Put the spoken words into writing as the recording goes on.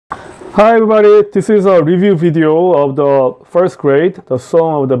Hi everybody, this is a review video of the first grade, the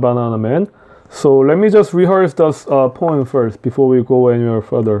Song of the Banana Man. So let me just rehearse this poem first before we go anywhere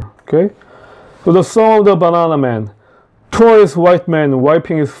further, okay? So the Song of the Banana Man. Tourist white man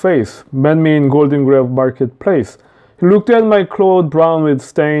wiping his face, met me in Golden Grove Marketplace. He looked at my clothes brown with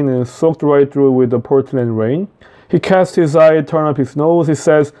stain and soaked right through with the Portland rain. He cast his eye, turned up his nose, he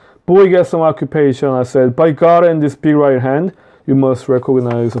says, "Boy, get some occupation." I said, "By God and this big right hand, you must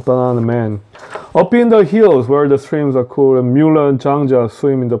recognize a banana man." Up in the hills where the streams are cool, and Mula and Jangja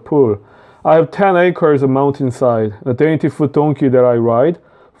swim in the pool. I have 10 acres of mountainside, a dainty-foot donkey that I ride,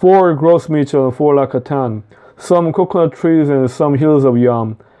 4 gross meats and 4 lakatan, some coconut trees and some hills of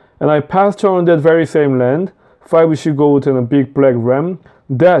yam. And I pasture on that very same land, 5 she-goats and a big black ram.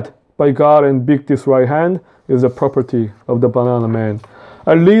 That, by God and big this right hand, is the property of the banana man.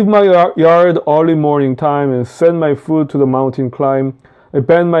 I leave my yard early morning time and send my foot to the mountain climb. I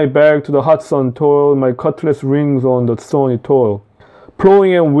bend my back to the hot sun toil, my cutlass rings on the stony toil.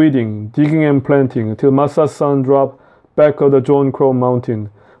 Plowing and weeding, digging and planting, till Massa sun drop back of the John Crow mountain.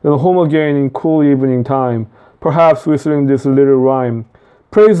 Then home again in cool evening time, perhaps whistling this little rhyme.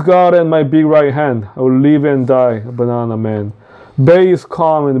 Praise God and my big right hand, I will live and die a banana man. Bay is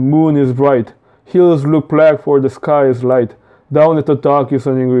calm and the moon is bright. Hills look black for the sky is light. Down at the dock is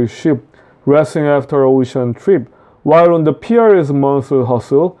an English ship, resting after an ocean trip, while on the pier is a monster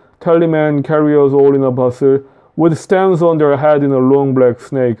hustle, tallyman carriers all in a bustle, with stands on their head in a long black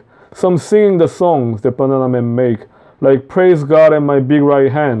snake, some singing the songs that banana men make, like praise God and my big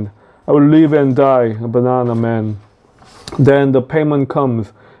right hand, I will live and die a banana man. Then the payment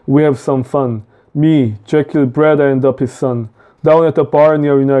comes, we have some fun, me, Jekyll, Brad and up his son, down at the bar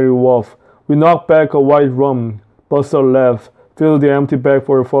near United Wharf, we knock back a white rum, bust a laugh, fill the empty bag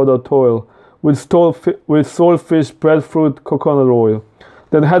for further toil, with saltfish, breadfruit, coconut oil.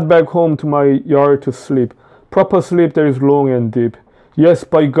 Then head back home to my yard to sleep. Proper sleep that is long and deep. Yes,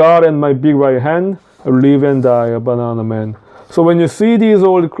 by God and my big right hand, I live and die a banana man. So when you see these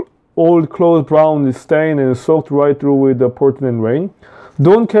old clothes brown stained and soaked right through with the Portland rain,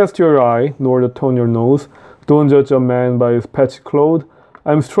 don't cast your eye, nor turn your nose. Don't judge a man by his patchy clothes.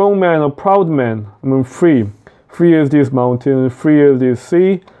 I'm a strong man, a proud man. I'm free. Free as this mountain, free as this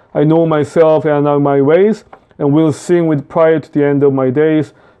sea. I know myself and I know my ways, and will sing with pride to the end of my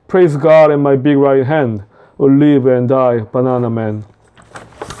days. Praise God and my big right hand, or live and die, banana man.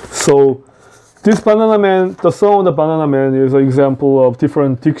 So, this banana man, the song of the banana man is an example of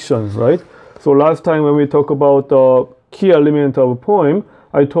different dictions, right? So last time when we talk about the key element of a poem,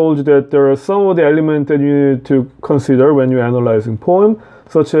 I told you that there are some of the elements that you need to consider when you're analyzing poem,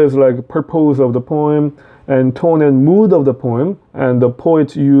 such as like purpose of the poem, and tone and mood of the poem, and the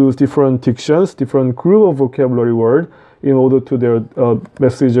poets use different dictions, different group of vocabulary word in order to their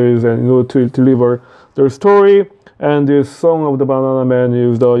messages and in order to deliver their story. And this Song of the Banana Man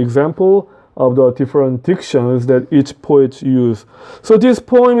is the example of the different dictions that each poet use. So this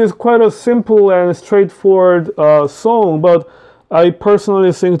poem is quite a simple and straightforward song, but I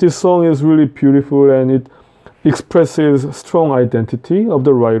personally think this song is really beautiful and it expresses strong identity of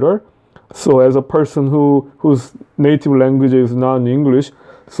the writer. So as a person whose native language is non-English,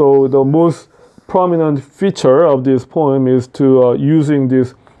 so the most prominent feature of this poem is to using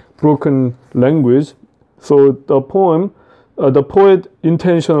this broken language. So the poet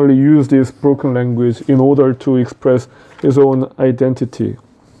intentionally used this broken language in order to express his own identity.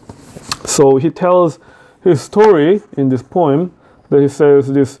 So he tells his story in this poem that he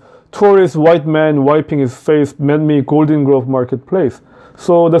says, this tourist white man wiping his face met me Golden Grove Marketplace.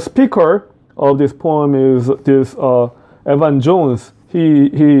 So the speaker of this poem is this Evan Jones.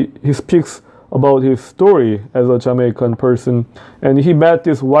 He speaks about his story as a Jamaican person, and he met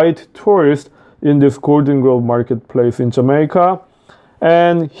this white tourist in this Golden Grove Marketplace in Jamaica,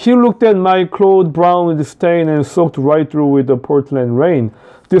 and he looked at my clothes brown with stain and soaked right through with the Portland rain.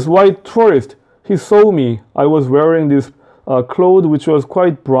 This white tourist, he saw me. I was wearing this clothes which was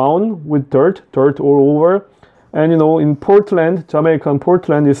quite brown with dirt all over. And you know, in Portland, Jamaican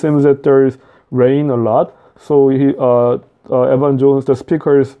Portland, it seems that there is rain a lot. So Evan Jones, the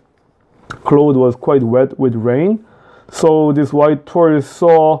speaker's clothes was quite wet with rain. So this white tourist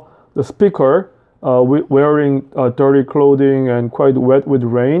saw the speaker wearing dirty clothing and quite wet with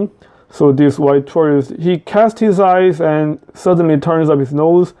rain. So this white tourist, he cast his eyes and suddenly turns up his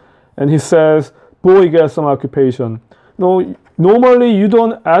nose and he says, "Boy, get some occupation." No, normally you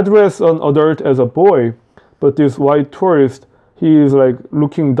don't address an adult as a boy. But this white tourist, he is like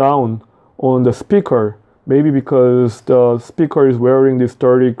looking down on the speaker, maybe because the speaker is wearing this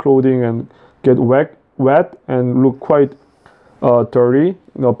dirty clothing and get wet and look quite dirty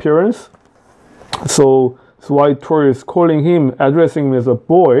appearance. So white tourist calling him, addressing him as a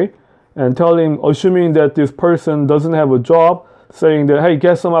boy, and telling, assuming that this person doesn't have a job, saying that, hey,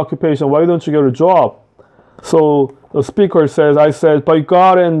 get some occupation, why don't you get a job? So the speaker says, I said, by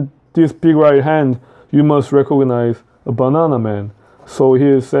God and this big right hand, you must recognize a banana man. So he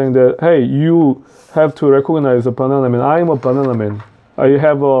is saying that, hey, you have to recognize a banana man. I am a banana man. I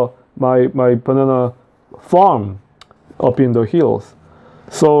have my banana farm up in the hills.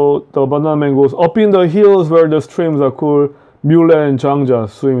 So the banana man goes, up in the hills where the streams are cool, Mule and Jangja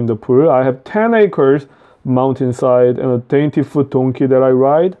swim in the pool. I have 10 acres mountainside and a dainty-foot donkey that I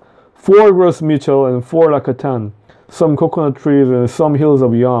ride, 4 gross Mitchell and 4 Lakatan, some coconut trees and some hills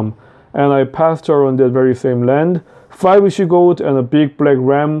of yam. And I pasture on that very same land, 5 she-goat and a big black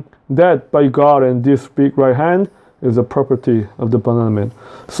ram. That, by God and this big right hand, is the property of the banana man.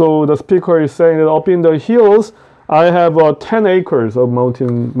 So the speaker is saying that up in the hills, I have 10 acres of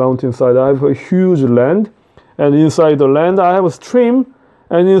mountainside. I have a huge land, and inside the land I have a stream,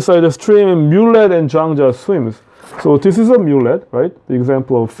 and inside the stream mullet and jangja swims. So this is a mullet, right? The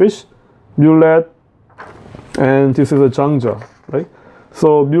example of fish, mullet, and this is a jangja, right?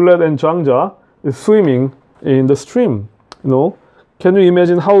 So mullet and jangja is swimming in the stream. Can you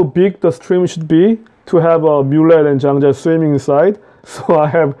imagine how big the stream should be to have a mullet and jangja swimming inside? So I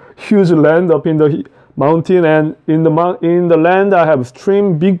have huge land up in the mountain, and in the land I have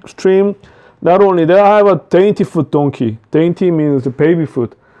stream, big stream. Not only that, I have a dainty-foot donkey. Dainty means baby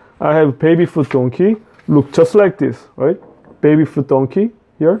foot. I have baby-foot donkey. Look just like this, right? Baby-foot donkey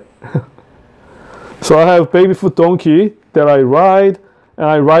here. So I have baby-foot donkey that I ride, and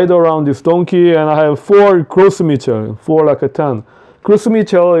I ride around this donkey, and I have 4 gross Mitchell, 4 Lakatan. Gross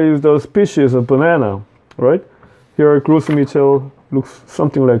Mitchell is the species of banana, right? Here, gross Mitchell looks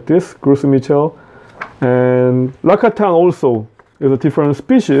something like this, gross Mitchell. And Lakatan also is a different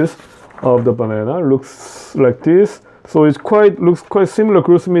species of the banana, looks like this. So it looks quite similar,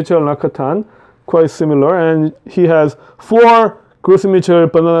 gross Mitchell and Lakatan, quite similar. And he has 4 gross Mitchell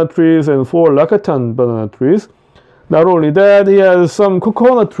banana trees and 4 Lakatan banana trees. Not only that, he has some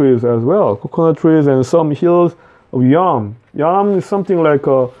coconut trees as well, coconut trees and some hills of yam. Yam is something like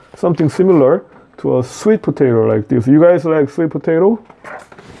something similar to a sweet potato like this. You guys like sweet potato?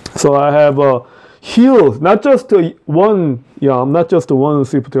 So I have hills, not just one yam, not just one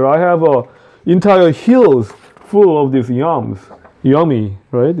sweet potato. I have entire hills full of these yams. Yummy,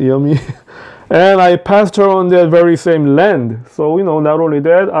 right? Yummy. And I pasture on that very same land. So, not only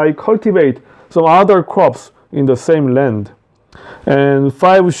that, I cultivate some other crops in the same land. And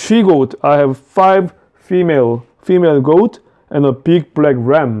 5 she-goat. I have 5 female goat and a big black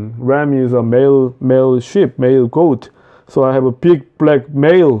ram. Ram is a male sheep, male goat. So I have a big black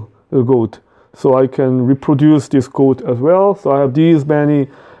male goat. So I can reproduce this goat as well. So I have these many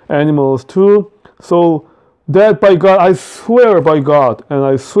animals too. So that, by God, I swear by God, and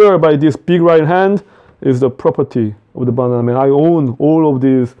I swear by this big right hand, is the property of the banana man. I own all of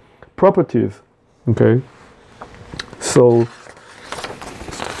these properties. Okay. So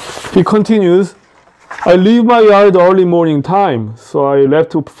he continues, I leave my yard early morning time. So I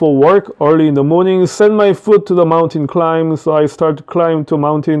left for work early in the morning, send my foot to the mountain climb. So I start to climb to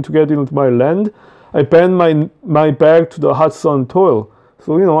mountain to get into my land. I bend my back to the hot sun toil.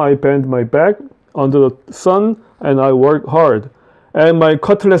 So, I bend my back under the sun and I work hard. And my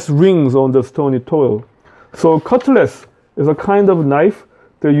cutlass rings on the stony toil. So cutlass is a kind of knife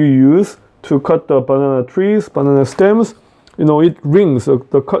that you use to cut the banana trees, banana stems. It rings.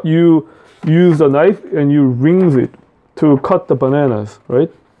 You use the knife and you rings it to cut the bananas,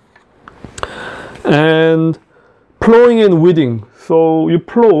 right? And plowing and weeding. So you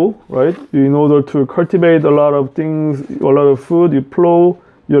plow, right? In order to cultivate a lot of things, a lot of food, you plow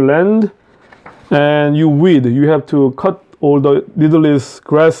your land and you weed. You have to cut all the littlest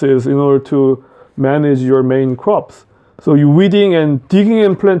grasses in order to manage your main crops. So you weeding and digging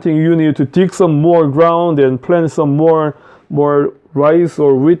and planting, you need to dig some more ground and plant some more rice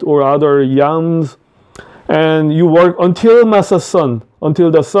or wheat or other yams. And you work until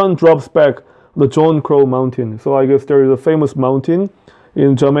until the sun drops back the John Crow Mountain. So I guess there is a famous mountain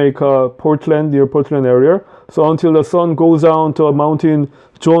in Jamaica, Portland, near Portland area. So until the sun goes down to a mountain,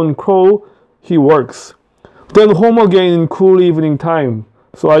 John Crow, he works. Then home again in cool evening time.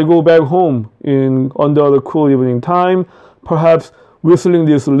 So I go back home under the cool evening time, perhaps whistling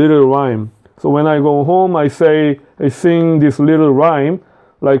this little rhyme. So when I go home, I sing this little rhyme,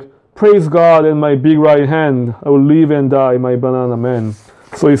 like, praise God and my big right hand, I will live and die, my banana man.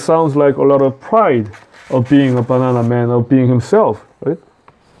 So it sounds like a lot of pride of being a banana man, of being himself, right?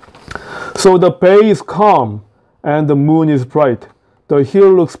 So the bay is calm and the moon is bright. the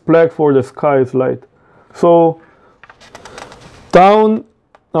hill looks black for the sky is light. So down,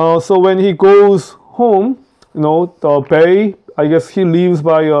 so when he goes home, the bay, I guess he lives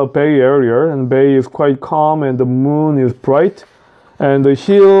by a bay area, and bay is quite calm and the moon is bright, and the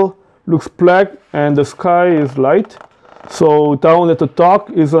hill looks black and the sky is light. So down at the dock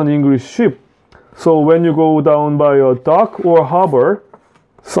is an English ship. So when you go down by a dock or harbor,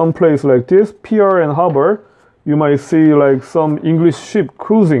 some place like this, pier and harbor, you might see like some English ship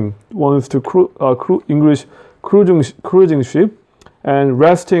cruising, wants to English cruising ship, and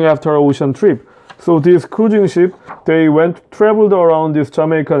resting after an ocean trip. So this cruising ship, they traveled around this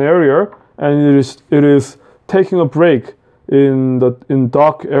Jamaican area, and it is taking a break in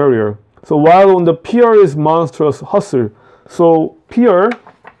dock area. So while on the pier is monstrous hustle. So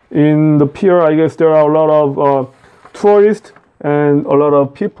in the pier, I guess there are a lot of tourists and a lot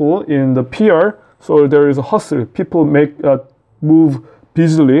of people in the pier. So there is a hustle. People move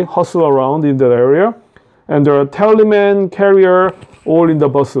busily, hustle around in that area. And there are tallyman, carrier, all in the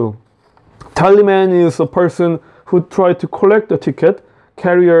bustle. Tallyman is a person who tries to collect the ticket.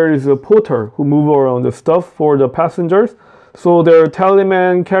 Carrier is a porter who move around the stuff for the passengers. So there are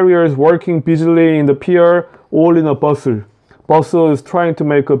tallyman, carriers working busily in the pier, all in a bustle. Bustle is trying to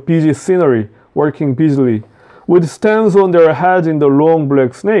make a busy scenery, working busily, with stands on their heads in the long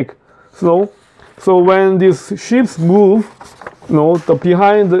black snake. So when these ships move,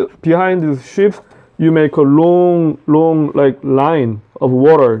 behind these ships, you make a long like line of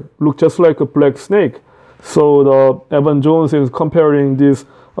water, look just like a black snake. So the Evan Jones is comparing this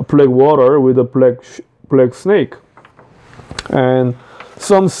black water with a black snake. And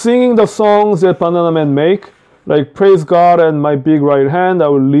some singing the songs that Bananaman make, like praise God and my big right hand, I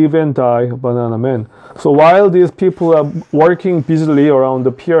will live and die, Bananaman. So while these people are working busily around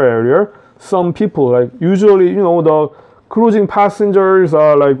the pier area, some people, like usually, the cruising passengers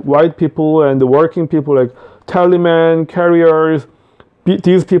are like white people, and the working people like tallyman, carriers,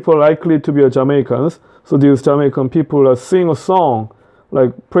 these people are likely to be Jamaicans. So these Jamaican people sing a song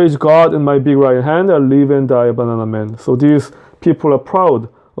like praise God in my big right hand, I live and die, Bananaman. So these people are proud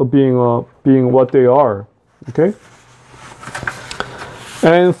of being what they are. Okay.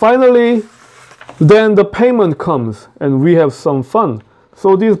 And finally, then the payment comes and we have some fun.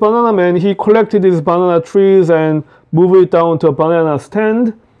 So this Bananaman, he collected these banana trees and moved it down to a banana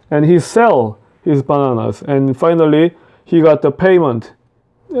stand, and he sell his bananas. And finally, he got the payment.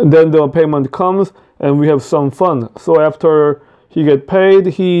 And then the payment comes and we have some fun. So after he get paid,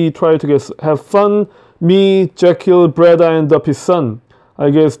 he tried to have fun. Me, Jekyll, Breda, and Duppy's son. I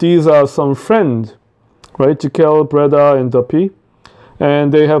guess these are some friends, right? Jekyll, Breda, and Duppy.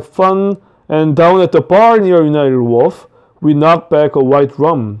 And they have fun. And down at the bar near United Wharf, we knock back a white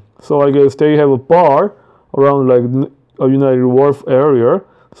rum. So I guess they have a bar around like a United Wharf area.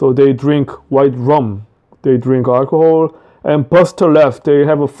 So they drink white rum. They drink alcohol. And Buster left. They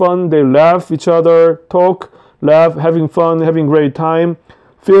have a fun. They laugh each other, talk, laugh, having fun, having great time.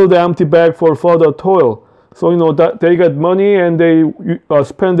 Fill the empty bag for further toil. So that they get money and they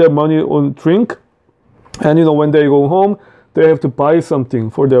spend their money on drink. And when they go home, they have to buy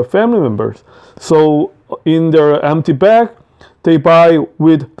something for their family members. So in their empty bag, they buy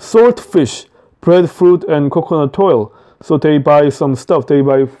with salt fish, breadfruit, and coconut oil. So they buy some stuff. They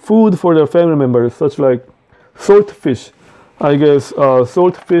buy food for their family members, such like salt fish. I guess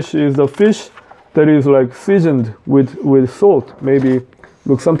salt fish is the fish that is like seasoned with salt. Maybe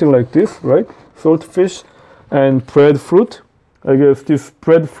looks something like this, right? Salt fish and breadfruit. I guess this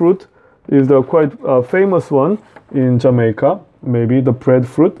breadfruit is the quite famous one in Jamaica. Maybe the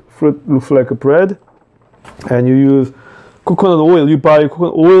breadfruit. Fruit looks like a bread. And you use coconut oil. You buy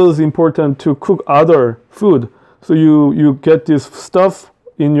coconut oil is important to cook other food. So you get this stuff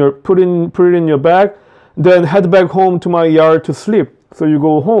put it in your bag, then head back home to my yard to sleep. So you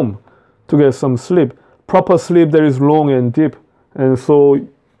go home to get some sleep. Proper sleep that is long and deep. And so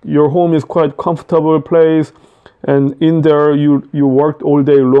your home is quite comfortable place, and in there you worked all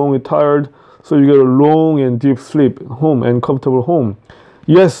day long, you're tired, so you get a long and deep sleep home and comfortable home.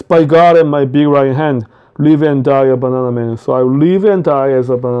 Yes, by God and my big right hand, live and die a Bananaman. So I live and die as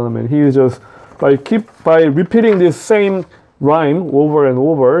a Bananaman. He is just by repeating this same rhyme over and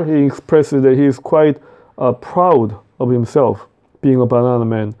over, he expresses that he is quite proud of himself being a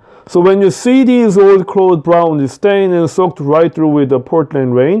Bananaman. So when you see these old clothes brown, stained and soaked right through with the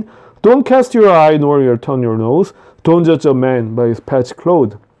Portland rain, don't cast your eye nor turn your nose. Don't judge a man by his patched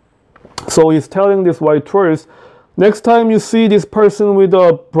clothes. So he's telling this white tourist, next time you see this person with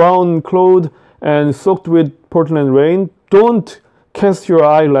a brown cloth and soaked with Portland rain, don't cast your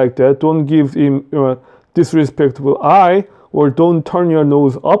eye like that. Don't give him a disrespectful eye. or don't turn your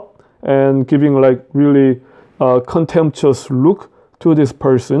nose up and giving like really contemptuous look to this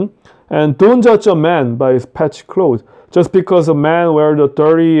person. And don't judge a man by his patchy clothes. Just because a man wears the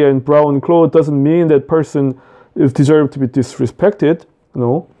dirty and brown clothes doesn't mean that person is deserved to be disrespected, you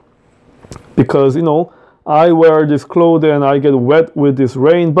know. Because, you know, I wear this clothes and I get wet with this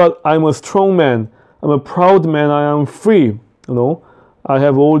rain, but I'm a strong man. I'm a proud man. I am free, you know. I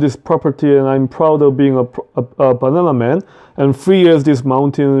have all this property and I'm proud of being a banana man. And free as this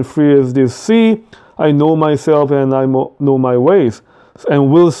mountain, free as this sea, I know myself and I know my ways.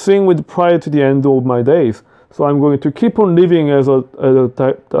 And will sing with pride to the end of my days. So I'm going to keep on living as a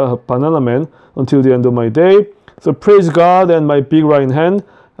banana man until the end of my day. So praise God and my big right hand,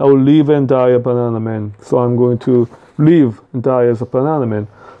 I will live and die a banana man. So I'm going to live and die as a banana man.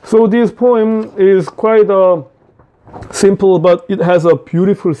 So this poem is quite simple, but it has a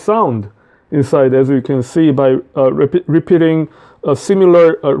beautiful sound inside, as you can see by repeating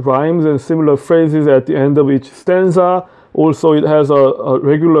similar rhymes and similar phrases at the end of each stanza. Also, it has a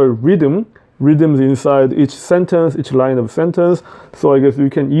regular rhythms inside each sentence, each line of sentence. So I guess you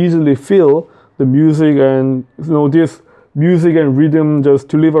can easily feel the music, and you know, this music and rhythm just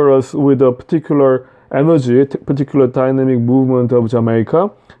deliver us with a particular energy, particular dynamic movement of Jamaica.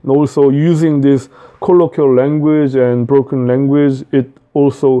 And also using this colloquial language and broken language, it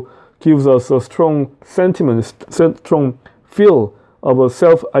also gives us a strong sentiment, strong feel of a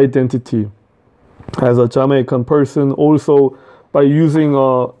self-identity as a Jamaican person. Also by using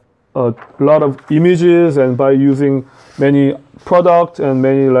a lot of images and by using many products and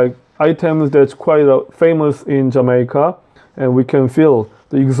many like items that's quite famous in Jamaica, and we can feel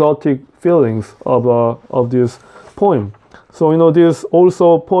the exotic feelings of this poem. So you know, this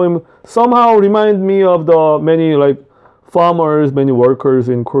also poem somehow remind me of the many like farmers, many workers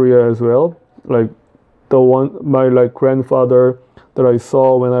in Korea as well. Like the one my like grandfather that I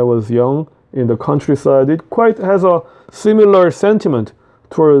saw when I was young in the countryside. It quite has a similar sentiment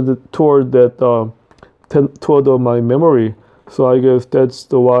toward my memory. So I guess that's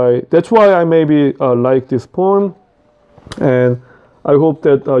why I maybe like this poem, and I hope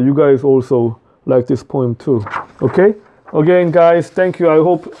that you guys also like this poem too. Okay. Again, guys, thank you. I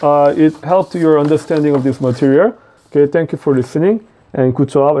hope it helped your understanding of this material. Okay, thank you for listening, and good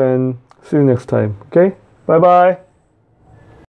job, and see you next time. Okay, bye bye.